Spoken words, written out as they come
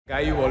Guy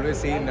you've always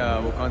seen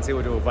वो कौन से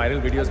वो जो वायरल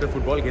वीडियोस पे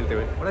फुटबॉल खेलते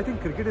हुए। But I think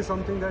cricket is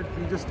something that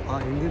we just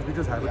Indians we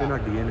just have it in our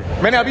DNA.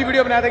 मैंने अभी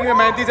वीडियो बनाया था कि मैं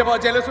मेहंदी से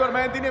बहुत जेलस हूँ और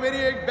मेहंदी ने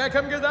मेरी एक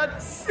बैकहम के साथ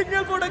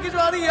सिंगल फोटो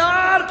खिंचवा दी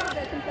यार।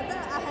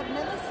 I have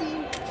never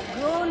seen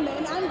grown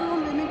men and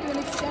grown women to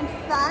an extent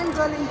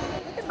fangirling.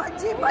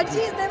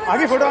 Bajji is never.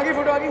 आगे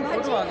फोटो आगे।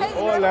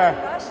 ओला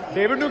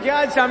डेविड नु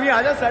क्या आज शामी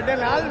आजा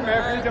सडन लाल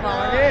महफिल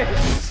जमावांगे।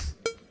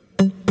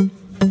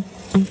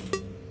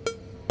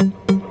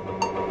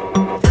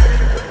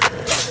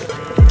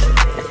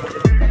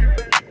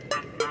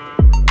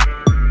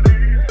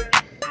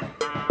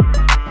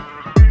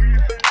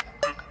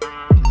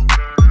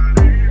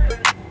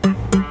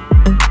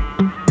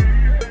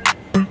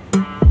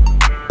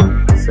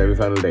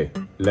 Semifinal day,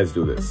 let's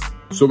do this.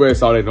 सुबह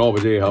 9:30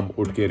 बजे हम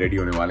उठ के रेडी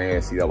होने वाले हैं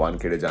सीधा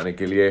वानखेड़े जाने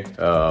के लिए।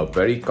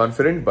 Very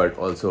confident but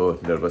also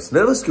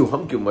nervous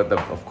क्यों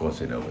मतलब ऑफ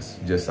कोर्स नर्वस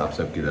जस्ट आप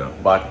सब की तरह,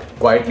 बट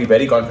क्वाइटली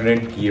वेरी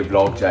कॉन्फिडेंट कि ये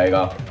ब्लॉग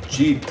जाएगा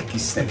जीत की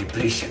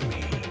सेलिब्रेशन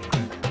में।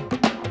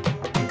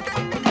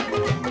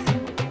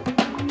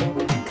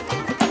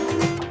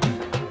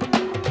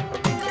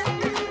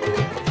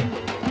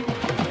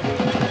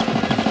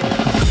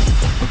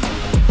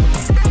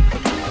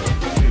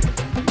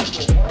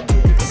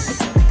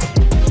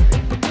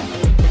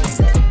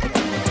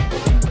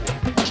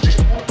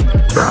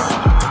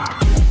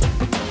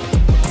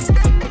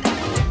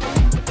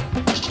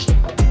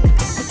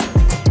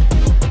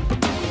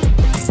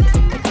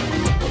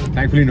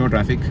 थैंकफुली नो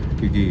ट्रैफिक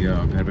क्योंकि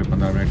घर पे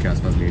 15 मिनट के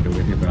आसपास लेट हो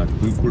गए थे, पर आज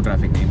बिल्कुल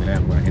ट्रैफिक नहीं मिला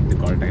है। Hit the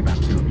call time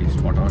absolutely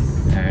spot on.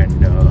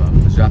 And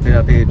जाते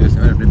जाते जैसे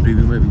मैंने अपने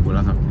प्रीव्यू में भी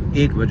बोला था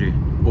 1 बजे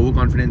ओवर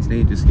कॉन्फिडेंस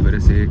नहीं, जिसकी वजह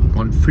से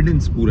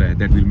कॉन्फिडेंस पूरा है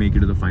that will make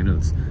it to the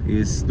finals.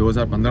 इस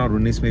 2015 और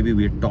 19 में भी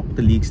we top the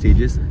league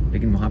stages,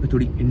 लेकिन वहाँ पे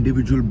थोड़ी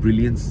इंडिविजुअल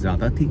ब्रिलियंस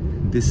ज़्यादा थी।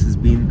 This has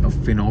been a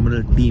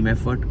phenomenal team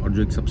effort. और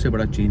जो एक सबसे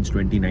बड़ा चेंज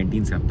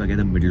 2019 से अब तक है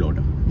द मिडिल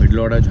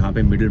ऑर्डर जहाँ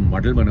पे मिडिल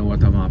मॉडल बना हुआ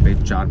था, वहाँ पे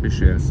 4 पे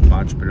श्रेयस,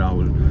 5 पे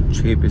राहुल,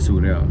 6 पे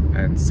सूर्या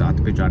एंड 7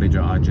 पे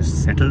जाडेजा आज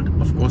settled.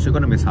 Of course you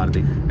gonna miss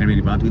Hardik, and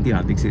मेरी बात हुई थी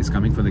हार्दिक से, is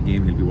coming for the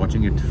game, he will be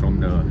watching it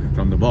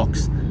from the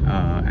box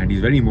and he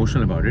is very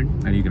emotional about it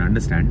and you can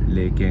understand.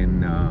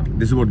 लेकिन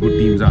this is what good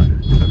teams are.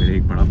 अगर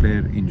एक बड़ा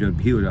player इंजर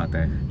भी हो जाता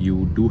है,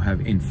 you do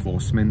have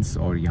enforcements,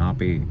 और यहाँ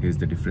पे is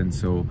the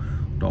difference. So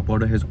top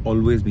order has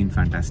always been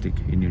fantastic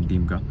Indian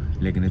team का,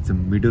 लेकिन it's a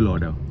middle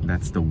order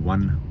that's the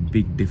one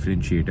big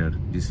differentiator,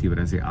 जिसकी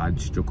वजह से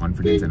आज जो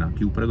कॉन्फिडेंस है ना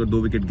कि ऊपर अगर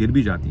 2 विकेट गिर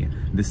भी जाती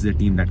हैं, this is a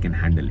team that can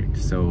handle it.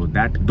 So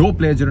that 2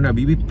 players जिन्होंने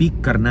अभी भी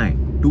पीक करना है,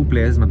 2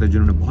 प्लेयर्स मतलब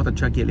जिन्होंने बहुत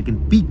अच्छा किया लेकिन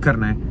पीक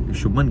करना है,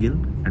 शुभमन गिल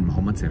एंड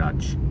मोहम्मद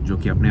सिराज, जो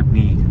कि अपने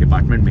अपनी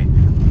डिपार्टमेंट में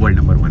वर्ल्ड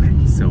नंबर 1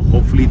 है। So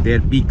hopefully there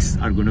peaks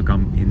are going to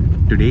come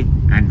in today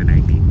and the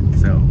 19th।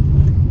 So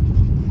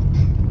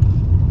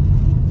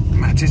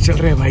matches चल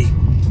रहे हैं भाई,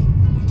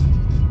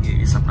 ये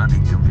भी सपना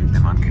देखते होंगे इतने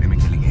वानखेड़े में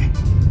खेलेंगे।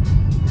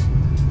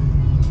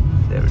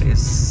 There it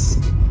is.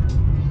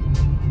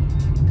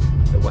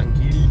 The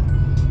Wankhede,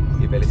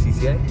 ये पहले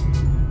CCI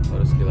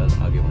और उसके बाद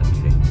आगे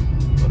वानखेड़े,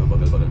 दोनों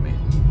बगल में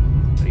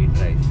रीड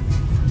ड्राइव।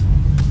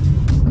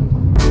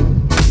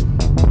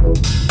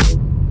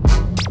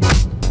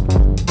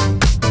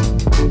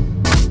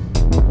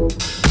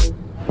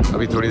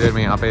 अभी थोड़ी देर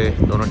में यहाँ पे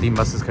दोनों टीम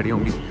बसेस खड़ी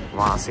होंगी,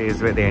 वहाँ से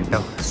is way they enter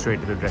straight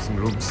to the dressing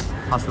rooms.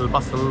 Hustle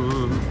bustle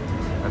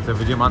ऐसे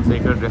विजय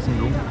मानसेकर ड्रेसिंग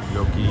रूम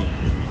जो कि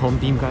होम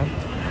टीम का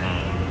है, and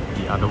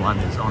the other one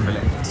is on the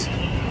left.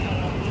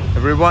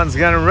 Everyone's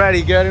getting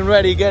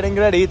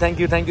ready. Thank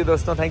you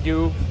दोस्तों, thank you.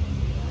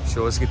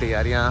 शोज की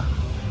तैयारियाँ,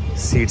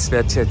 seats पे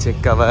अच्छे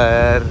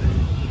कवर,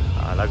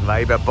 अलग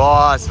वाइब है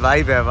बॉस,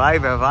 वाइब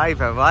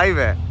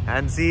है।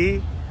 हंसी,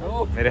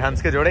 मेरे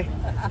हंस के जोड़े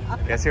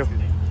कैसे हो?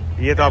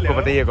 ये तो आपको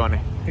पता ही है कौन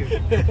है।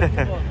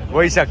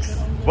 वही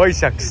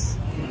शख्स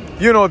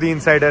you know the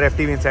insider,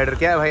 FTV insider.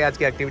 क्या है भाई आज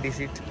की एक्टिविटी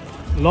शीट?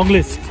 Long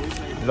list.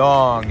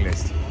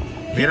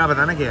 मेरा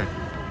बताना क्या है?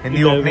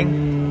 Hindi opening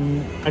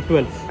at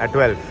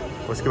 12.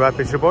 उसके बाद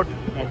pitch report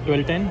at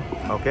 12:10.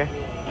 Okay,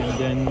 And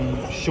then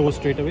show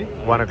straight away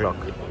 1 o'clock.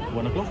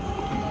 1 o'clock.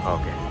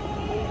 Okay,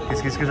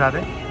 किस के साथ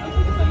है?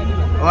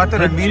 और तो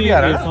रणबीर भी आ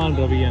रहा है,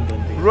 Ravi and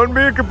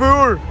Ranbir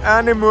Kapoor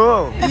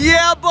animal.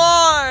 Yeah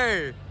boy,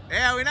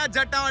 ए हुई ना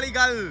जट्टा वाली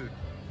गल।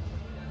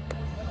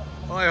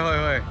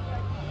 ओए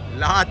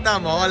लाता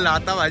माहौल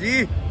लाता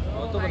बाजी,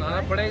 तो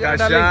बनाना पड़ेगा।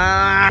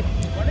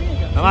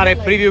 हमारे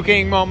प्रीव्यू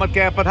किंग मोहम्मद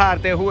के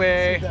पधारते हुए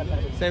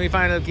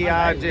सेमीफाइनल की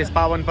आज इस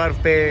पावन पर्व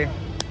पे।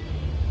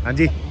 हाँ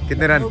जी,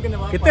 कितने रन?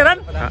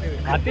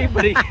 आते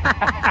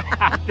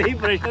ही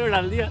प्रेशर में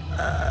डाल दिया।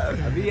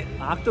 अभी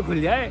आँख तो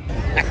खुल जाए।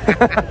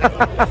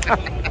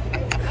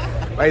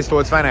 भाई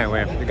स्पोर्ट्स फैन आए हुए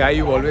हैं। गाय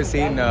यू ऑलवेज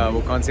सीन वो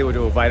कौन से वो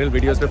जो वायरल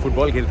वीडियोस पे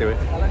फुटबॉल खेलते हुए,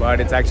 but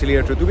it's actually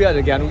a true. तू भी आ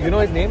जा ज्ञानू, you know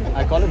his name,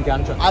 I call him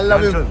Gyanchand. I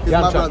love him. He's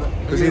my brother.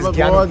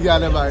 बहुत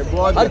ज्ञान है भाई,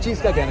 बहुत हर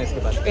चीज का ज्ञान है इसके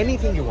पास।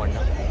 एनीथिंग यू वांट,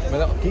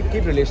 मतलब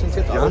keep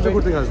relationships. Yeah, that's a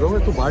good thing as long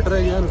as तू बांट रहा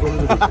है यार, as long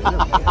as it's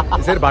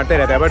good. सिर्फ बांटते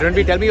रहता है. But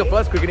Ranbir, tell me your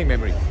first cricketing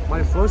memory.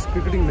 My first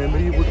cricketing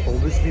memory would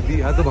obviously be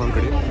at the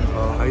Wankhede.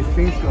 I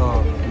think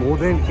more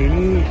than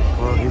any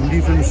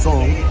Hindi film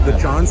song, the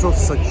chants of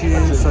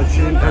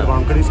Sachin at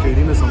Wankhede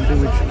Stadium is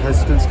something which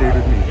has still stayed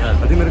with me.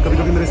 I think मेरे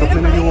कभी-कभी मेरे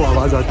सपने में भी वो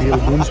आवाज़ आती है,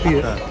 वो गूंजती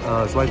है.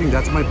 So I think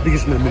that's my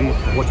biggest memory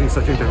watching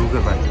Sachin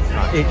Tendulkar back.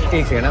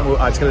 एक सेकंड ना, वो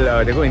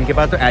आजकल देखो इनके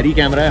पास तो एरी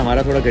कैमरा है,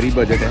 हमारा थोड़ा गरीब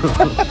बजट है.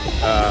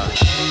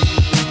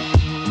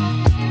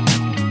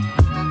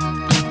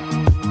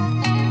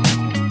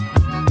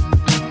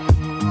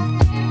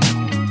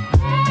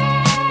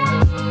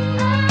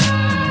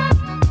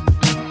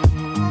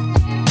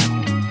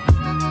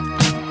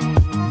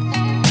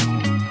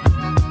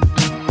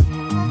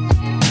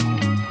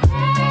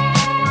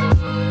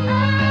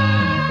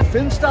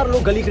 फिल्म स्टार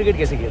लोग गली क्रिकेट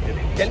कैसे खेलते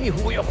थे? Tell me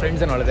who your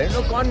friends and all that.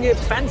 No, कौन ये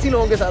फैंसी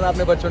लोगों के साथ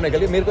आपने बचपन में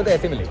गली? मेरे को तो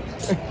ऐसे मिले.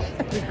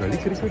 गली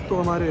क्रिकेट तो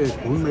हमारे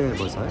खून में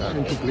बसा है.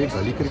 एंड टू प्ले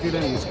गली क्रिकेट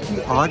एंड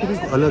इसकी आर्ट भी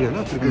अलग है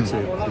ना क्रिकेट से.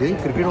 Playing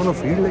cricket on a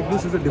field like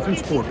this is a different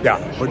sport.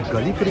 But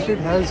गली cricket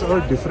has a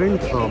different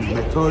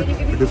method,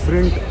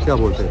 different क्या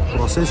बोलते हैं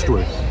process to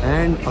it.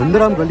 And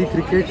under arm गली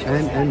cricket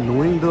and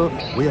knowing the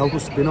way how to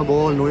spin a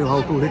ball, knowing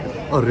how to hit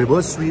a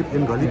reverse sweep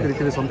इन गली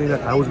cricket is something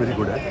that I was very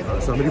good at.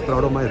 So I am very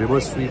proud of my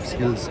reverse sweep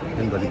skills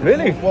in गली.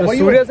 Really?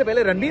 Surya से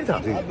पहले रणबीर था?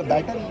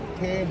 Batter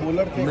थे,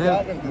 bowler थे,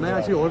 मैं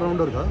actually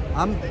all-rounder था.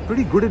 I'm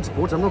pretty good in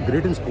sports. I'm not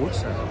great in sports.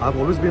 I've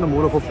always been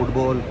more of a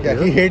football player.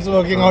 Yeah, he hates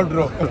working out,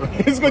 bro.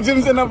 इसको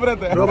gym से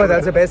नफरत है. Bro, but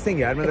that's the best thing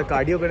यार. मतलब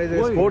cardio करने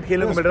से sport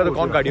खेलने को मिल रहा है तो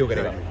कौन कार्डियो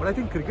करेगा? But I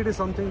think cricket is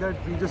something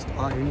that we just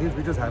Indians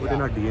we just have it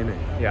in our DNA.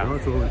 Yeah. You know,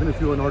 so even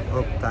if you are not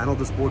a fan of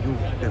the sport, you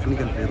definitely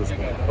can play the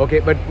sport.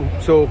 Okay, but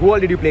so who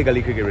all did you play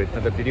gully cricket with?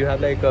 मतलब did you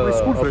have like a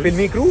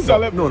filmy crew?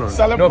 No.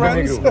 Celeb filmy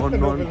friends.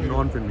 crew.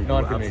 Non-filmy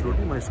crew.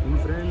 Absolutely. My school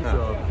friends.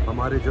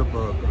 हमारे जब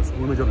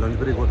school में जब lunch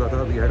break होता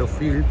था, we had a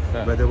field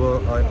where there were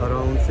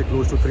around say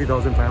close to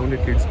 3,500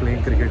 kids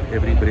playing cricket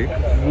every break.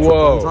 Wow.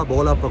 कौन सा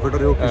ball आप पकड़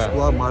रहे हो,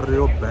 किसको आप मार रहे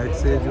हो बैट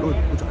से,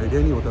 कुछ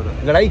आइडिया नहीं होता था.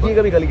 लड़ाई की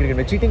कभी गली क्रिकेट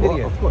में? चीटिंग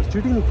करी है? Of course,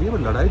 चीटिंग नहीं की है,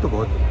 but लड़ाई तो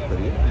बहुत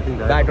करी है. I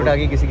think बैट उठा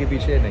के किसी के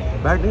पीछे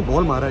नहीं? बैट नहीं,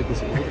 बॉल मारा है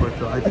किसी को.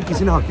 बट आई थिंक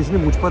किसी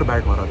ने मुझ पर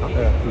बैट मारा था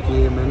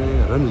क्योंकि मैंने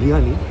रन लिया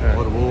नहीं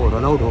और वो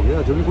रन आउट हो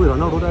गया. जब भी कोई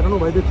रन आउट होता है, I don't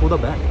know why they throw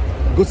the bat.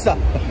 गुस्सा.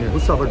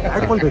 बट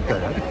बैट कौन फेंकता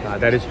है यार?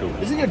 That is true.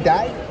 Isn't your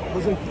dad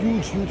was a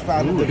huge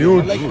fan of the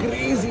Huge, game, like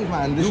crazy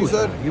fan. Rishi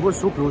sir, he was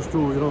so close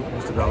to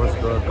Mr.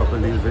 Gavaskar,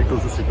 Kapil. He was very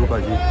close to Sidhu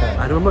Paji.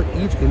 I remember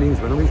each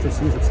innings whenever we used to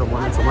see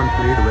someone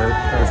played well,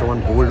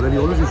 someone bowled well,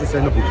 he always used to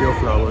send a bouquet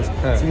of flowers.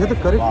 So he had the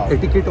correct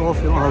etiquette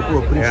of how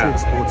to appreciate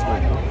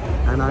sportsmen.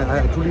 And I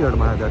truly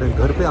admire that. And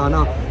घर पे आना,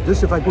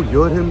 just if I could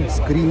hear him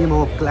scream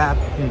or clap,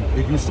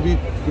 it used to be,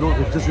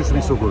 it just used to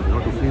be so good,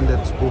 to feel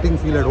that sporting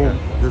feel at home.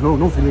 There's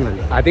no feeling like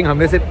that. I think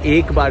हमने सिर्फ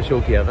एक बार show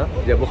किया था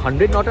जब वो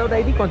 100 not out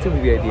I थी. कौन सी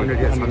movie आई थी?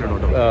 100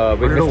 not out.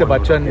 With Mr.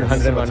 Bachchan,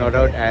 101 not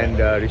out,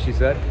 and Rishi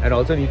sir, and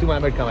also Neetu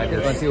ma'am had come. I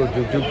can't see वो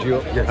Juk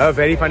Jio. A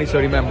very funny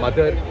story. My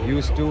mother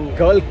used to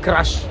girl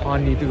crush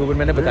on Neetu Kapoor.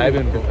 मैंने बताया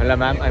भी उनको.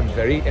 मतलब ma'am, I'm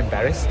very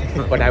embarrassed,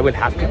 but I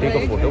will have to take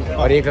a photo.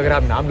 और एक अगर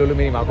आप नाम ले लो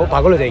मेरी माँ को,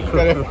 पागल हो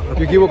जाएगी.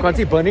 क्योंकि वो कौन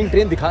सी बर्निंग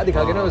ट्रेन दिखा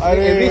के ना उसमें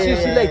एवरी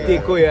चीज लाइक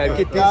देखो यार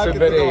कितनी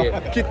सुंदर है ये,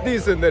 कितनी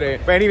सुंदर है.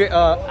 But anyway,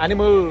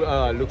 animal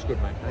looks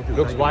good man.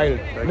 Looks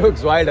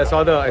wild. I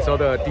saw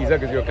the teaser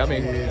because you're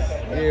coming.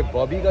 ये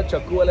बॉबी का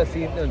चक्कू वाला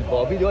scene.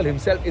 Bobby Deol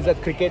himself is a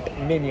cricket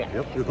maniac.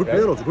 Yep, he's a good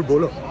player also, good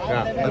bowler.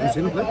 Yeah. Have you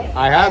seen him play?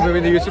 I have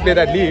when they used to play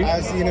that league.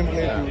 I've seen him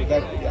play too.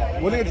 That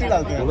bowling अच्छी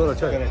डालते हैं. Bowler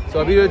अच्छा है. So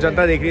अभी जो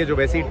जनता देख रही है, जो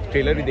वैसे ही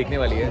ट्रेलर भी देखने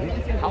वाली है,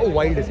 how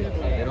wild is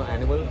it?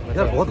 Animal.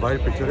 यार बहुत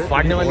वाइल्ड पिक्चर है.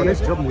 फाड़ने वाली है.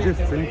 जब मुझे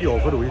फिल्म की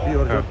ऑफर हुई थी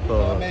और जब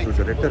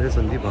जो डायरेक्टर है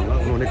संदीप भांगा,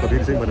 उन्होंने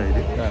कबीर सिंह बनाई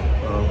थी,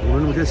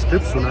 उन्होंने मुझे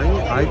स्क्रिप्ट सुनाई.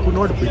 आई कुड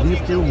नॉट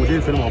बिलीव कि वो मुझे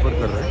फिल्म ऑफर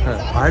कर रहा है.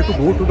 I had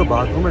to go to the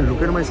bathroom and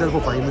look at my self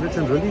for 5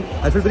 minutes and really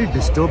I felt very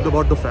disturbed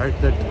about the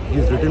fact that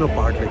he's written a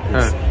part like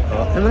this.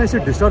 And when I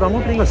say disturbed, I'm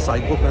not playing a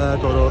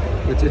psychopath or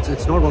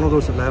it's not one of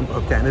those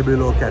a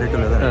cannibal or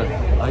character like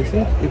that. I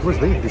think it was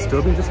very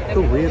disturbing just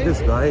the way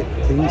this guy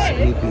thinks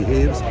and he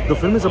behaves. The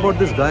film is about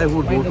this guy who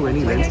would go to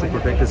any lengths to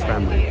protect his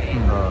family.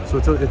 So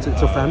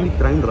it's a family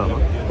crime drama,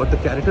 but the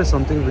character is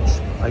something which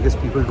I guess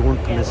people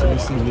don't necessarily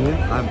see me in.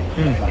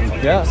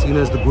 I'm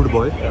seen as the good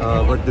boy,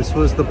 but this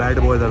was the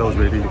bad boy that I was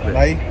waiting to play.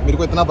 भाई मेरे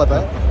को इतना पता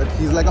है that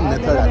he's like a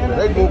method actor,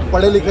 right? वो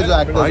पढ़े लिखे जो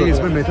actors भाई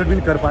इसमें मेथड भी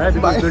नहीं कर पाया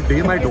because the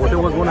day my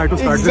daughter was born I had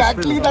to start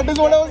exactly this film. that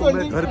is what I was तो मैं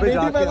wondering. घर पे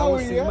जाके I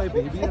was seeing my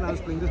baby and I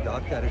was playing this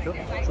dark character.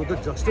 So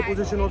the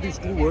juxtaposition of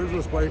these two worlds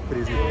was quite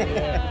crazy.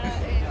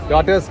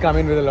 Daughters come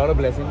in with a lot of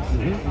blessings.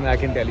 I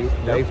can tell you,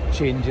 life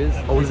changes.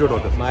 How old is your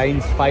daughter?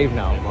 Mine's 5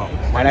 now. Wow.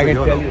 And I can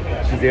tell you,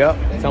 she's there.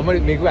 Someone,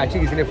 मेरे को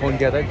actually किसी ने phone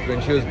किया था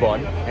when she was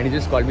born, and he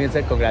just called me and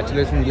said,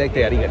 "Congratulations, like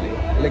तैयारी कर ले,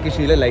 like कि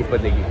शीला life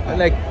बदलेगी."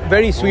 Like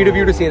very sweet of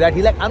you to say that.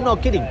 He's like, "I'm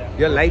not kidding.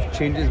 Your life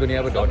changes when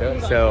you have a daughter."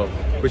 So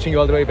wishing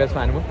you all the very best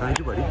for Animal.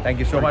 Thank you buddy.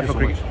 Thank you so much for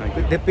cricket.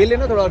 Thank you. दे पे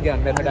लेना थोड़ा और ज्ञान,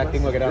 method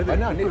acting वगैरह.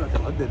 ना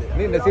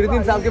नहीं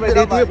नसीरुद्दीन साहब के पास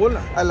देती है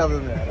बोलना. I love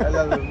him यार. I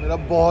love him. मेरा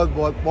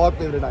बहुत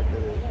फेवरेट एक्टर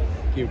है.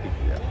 Cutie.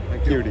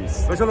 Cuties.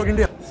 Special look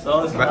India. 100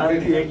 सुनार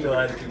की एक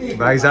लोहार की।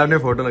 भाई साहब ने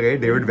फोटो लगाई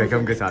डेविड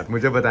बेकहम के साथ,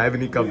 मुझे बताया भी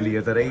नहीं कब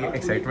लिया था। ये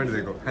एक्साइटमेंट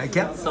देखो है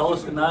क्या। 100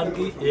 सुनार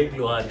की एक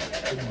लोहार की।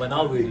 तुम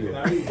बनाओ वीडियो,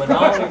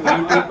 बनाओ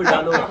यूट्यूब पे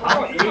डालो। हम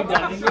एक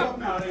डालेंगे,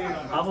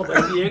 हम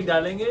बल्कि एक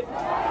डालेंगे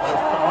और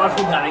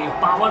पावरफुल डालेंगे,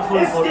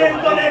 पावरफुल फोटो।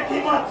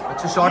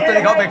 अच्छा शॉट तो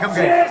दिखाओ बेकहम का,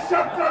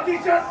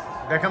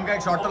 बेकहम का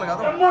एक शॉट तो लगा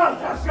दो।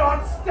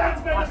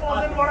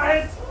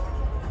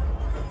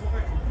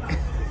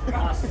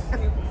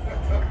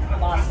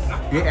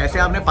 ये ऐसे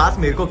आपने पास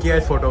मेरे को किया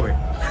इस फोटो में,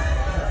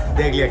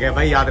 देख लिया क्या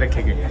भाई, याद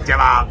रखेंगे,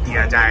 जवाब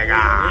दिया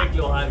जाएगा। एक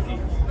लोहार की।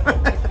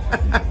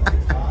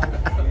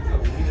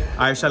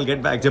 आई शैल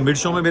गेट बैक। जब मिड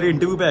शो में मेरे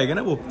इंटरव्यू पे आएगा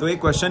ना वो, तो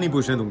एक क्वेश्चन ही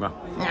पूछने दूंगा।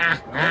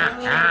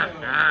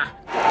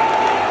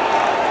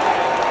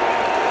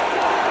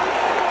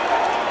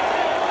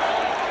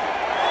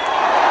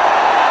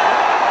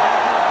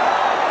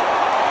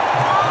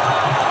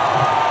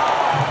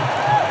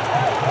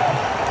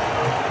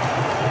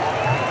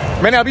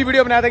 मैंने अभी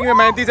वीडियो बनाया था कि मैं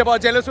मेहंदी से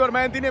बहुत जेलस हूं और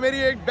मेहंदी ने मेरी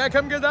एक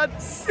बेकहम के साथ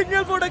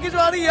सिंगल फोटो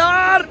खिंचवा दी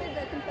यार।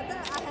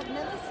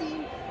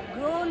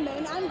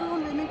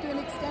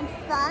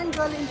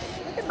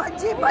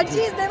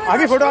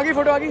 आगे फोटो आगे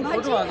फोटो आगे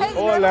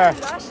ओला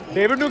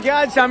डेविड नु क्या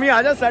आज शामी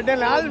आजा सडे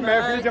लाल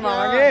महफिल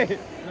जमावांगे।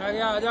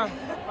 आजा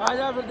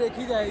आजा फिर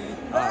देखी जाएगी।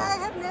 I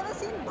have never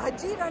seen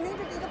Bhaji running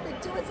to take a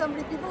picture with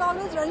somebody. People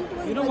always running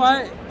towards You know Bhaji.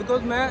 why?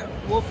 Because मैं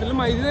वो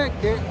फिल्म आई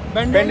थी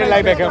बेंडन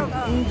लाइक बेकहम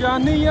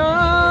जानिया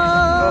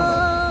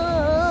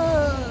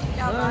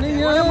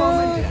What a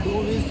moment. तू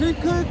भी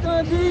सीख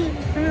कभी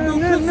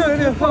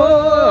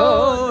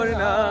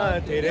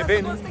तेरे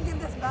बिन Supposed to give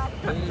this back.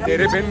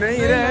 तेरे बिन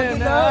नहीं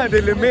रहना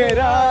दिल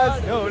मेरा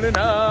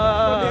छोड़ना।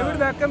 डेविड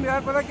बैकहम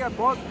यार पता क्या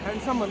बहुत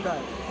हैंडसम बंदा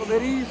है। तो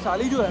मेरी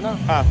साली जो है ना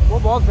हाँ। वो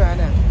बहुत फैन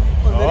है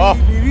और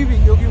मेरी बीवी भी,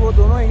 क्योंकि वो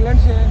दोनों इंग्लैंड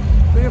से हैं।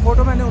 तो ये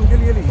फोटो मैंने उनके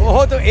लिए ली।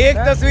 ओहो तो एक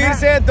तस्वीर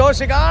से दो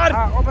शिकार।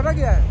 हाँ, और पता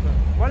क्या है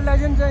वर्ल्ड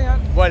लेजेंड्स हैं यार,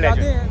 वर्ल्ड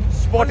जाते लेजेंड, हैं।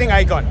 Sporting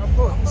icon,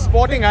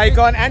 sporting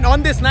icon. And on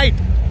this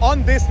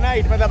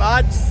night मतलब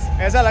आज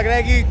ऐसा लग रहा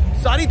है कि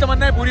सारी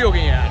तमन्नाएं पूरी हो गई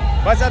हैं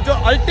यार। बस अब जो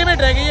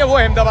अल्टीमेट रह गई है वो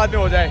अहमदाबाद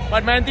में हो जाए।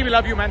 बट मेहनती we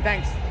love you man,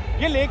 thanks.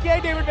 ये लेके आई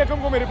डेविड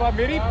बेकहम को मेरे पास,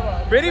 मेरी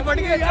पड़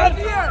गई यार,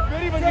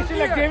 मेरी बंदी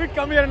लाइक डेविड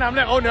कम हियर नाम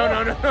है। ओह नो नो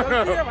नो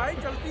भाई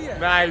चलती है।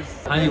 नाइस।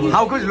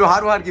 हाउ कुछ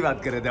लोहार की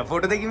बात कर रहे थे,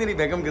 फोटो देखी मेरी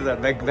बेकहम के साथ,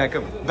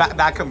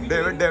 बेकहम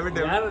डेविड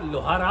यार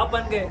लोहार आप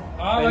बन गए।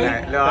 हाँ भाई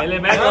पहले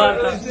मैं लोहार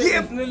था। ये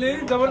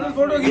जबरदस्त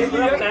फोटो ये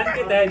पूरा प्लान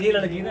के तहत ये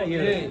लड़की ना,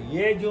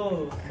 ये जो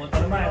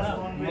मोहतरमा है ना,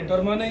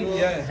 मोहतरमा ने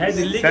किया है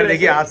दिल्ली सर की।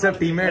 देखिए आप सब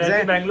टीममेट्स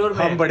हैं, बैंगलोर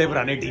में हम बड़े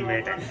पुराने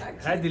टीममेट हैं।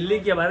 है दिल्ली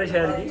की, हमारे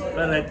शहर की,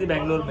 पर रहती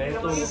बैंगलोर में।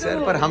 तो सर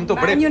पर हम तो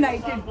बड़े Man United.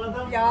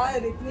 यार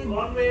इतनी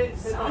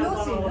सालों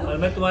से ना। और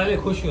मैं तुम्हारे लिए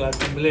खुश हूँ यार,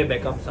 तुम मिले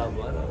बेकहम साहब।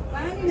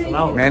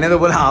 सुनाओ, मैंने तो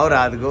बोला आओ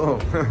रात को।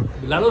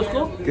 बुला लो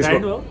उसको।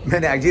 किसको?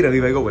 मैंने एक्चुअली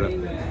रवि भाई को बोला।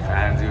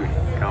 फैंस भी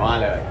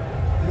कमाल है भाई।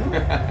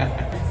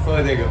 वो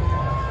देखो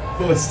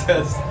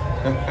posters.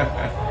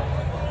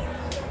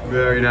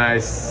 Very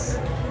nice.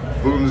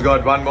 Boom's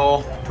got one more.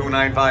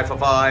 295 for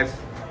 5.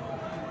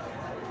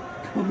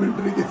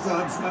 Commentary के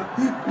साथ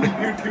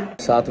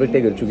 7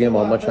 विकेटें गिर चुकी हैं।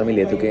 मोहम्मद शामी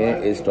ले चुके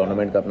हैं इस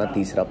टूर्नामेंट का अपना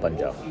तीसरा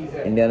पंजा।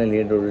 इंडिया ने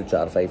लिए टोटल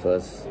 4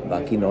 5ers,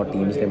 बाकी 9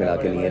 टीम्स ने मिला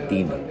के लिए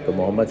 3। तो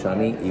Mohammad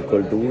Shami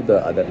equal to the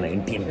other 9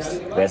 teams.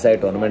 वैसा है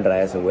टूर्नामेंट रहा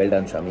है। सो वेल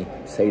डन शामी,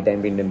 सही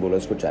टाइम पे इंडियन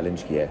बॉलर्स को चैलेंज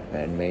किया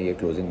है। एंड मैं ये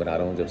क्लोजिंग बना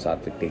रहा हूँ जब 7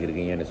 विकेटें गिर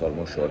गई हैं। इट्स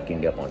ऑलमोस्ट श्योर कि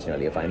इंडिया पहुंचने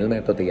वाली है फाइनल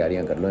में। तो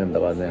तैयारियां कर लो,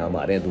 अहमदाबाद में हम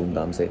आ रहे हैं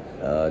धूमधाम से।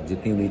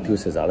 जितनी उम्मीद थी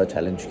उससे ज़्यादा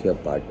चैलेंज किया,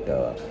 but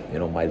you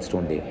know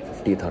milestone day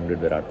 50th 100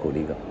 Virat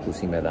Kohli का,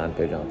 उसी मैदान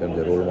पे जहाँ पे उनके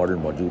रोल मॉडल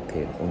मौजूद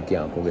थे उनकी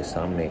आंखों के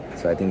सामने।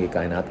 सो आई थिंक ये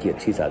कायनात की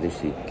अच्छी साजिश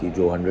थी कि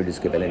जो 100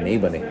 इसके पहले नहीं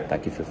बने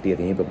ताकि 50th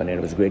यहीं पे बने। It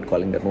was great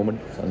calling that moment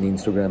on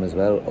Instagram as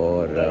well.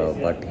 और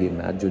बट ये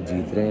मैच जो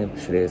जीत रहे हैं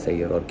श्रेयस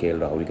अय्यर और केएल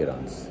राहुल के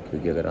रन्स,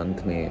 क्योंकि अगर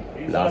अंत में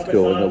लास्ट के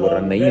ओवर में वो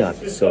रन नहीं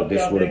आते so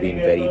this would have been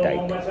very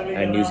tight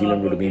and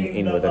New Zealand would have been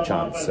in with a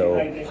chance. So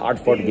hard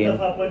fought game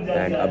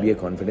and अब ये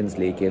कॉन्फिडेंस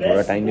लेके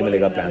थोड़ा टाइम भी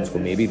मिलेगा प्लान्स को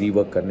मे बी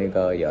रीवर्क करने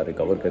का या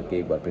रिकवर करके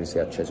एक बार फिर से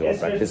अच्छे से और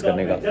प्रैक्टिस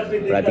करने का।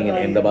 But I think in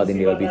Ahmedabad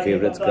India will be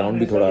favourites. Ground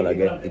भी थोड़ा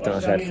अलग है, इतना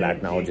शायद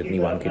फ्लैट ना हो जितनी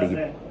वानखेड़े की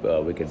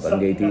विकेट बन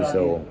गई थी।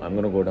 सो I am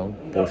gonna go down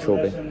post show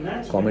पे।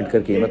 कमेंट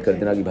करके मत कर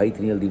देना कि भाई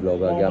इतनी जल्दी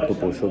ब्लॉग आ गया, आप तो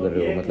पोस्ट शो कर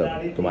रहे हो,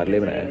 मतलब तुम्हारे लिए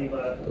बनाया है,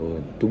 तो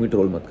तुम ही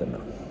ट्रोल मत करना,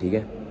 ठीक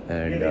है।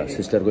 एंड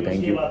सिस्टर को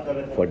thank you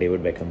for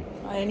David Beckham.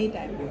 Any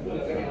time.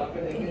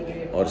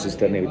 और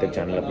सिस्टर ने अभी तक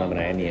चैनल अपना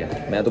बनाया नहीं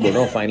है। मैं तो बोल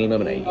रहा हूँ फाइनल में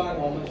बनाएगी,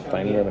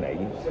 फाइनल में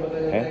बनाएगी।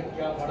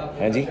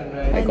 है जी,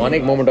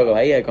 आइकॉनिक मोमेंट होगा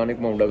भाई, आइकॉनिक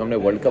मोमेंट होगा। हमने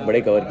वर्ल्ड कप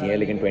बड़े कवर किए हैं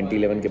लेकिन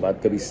 2011 के बाद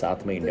कभी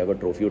साथ में इंडिया को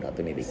ट्रॉफी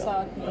उठाते नहीं दिखा।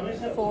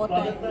 4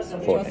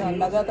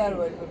 टाइम्स लगातार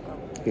वर्ल्ड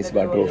कप। इस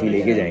बार ट्रॉफी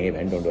लेके जाएंगे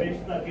बहन, डोंट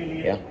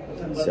वरी या।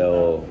 सो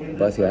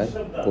बस यार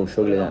पोस्ट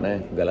शो के लिए जाना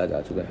है, गला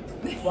जा चुका है,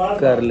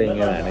 कर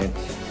लेंगे मैनेज।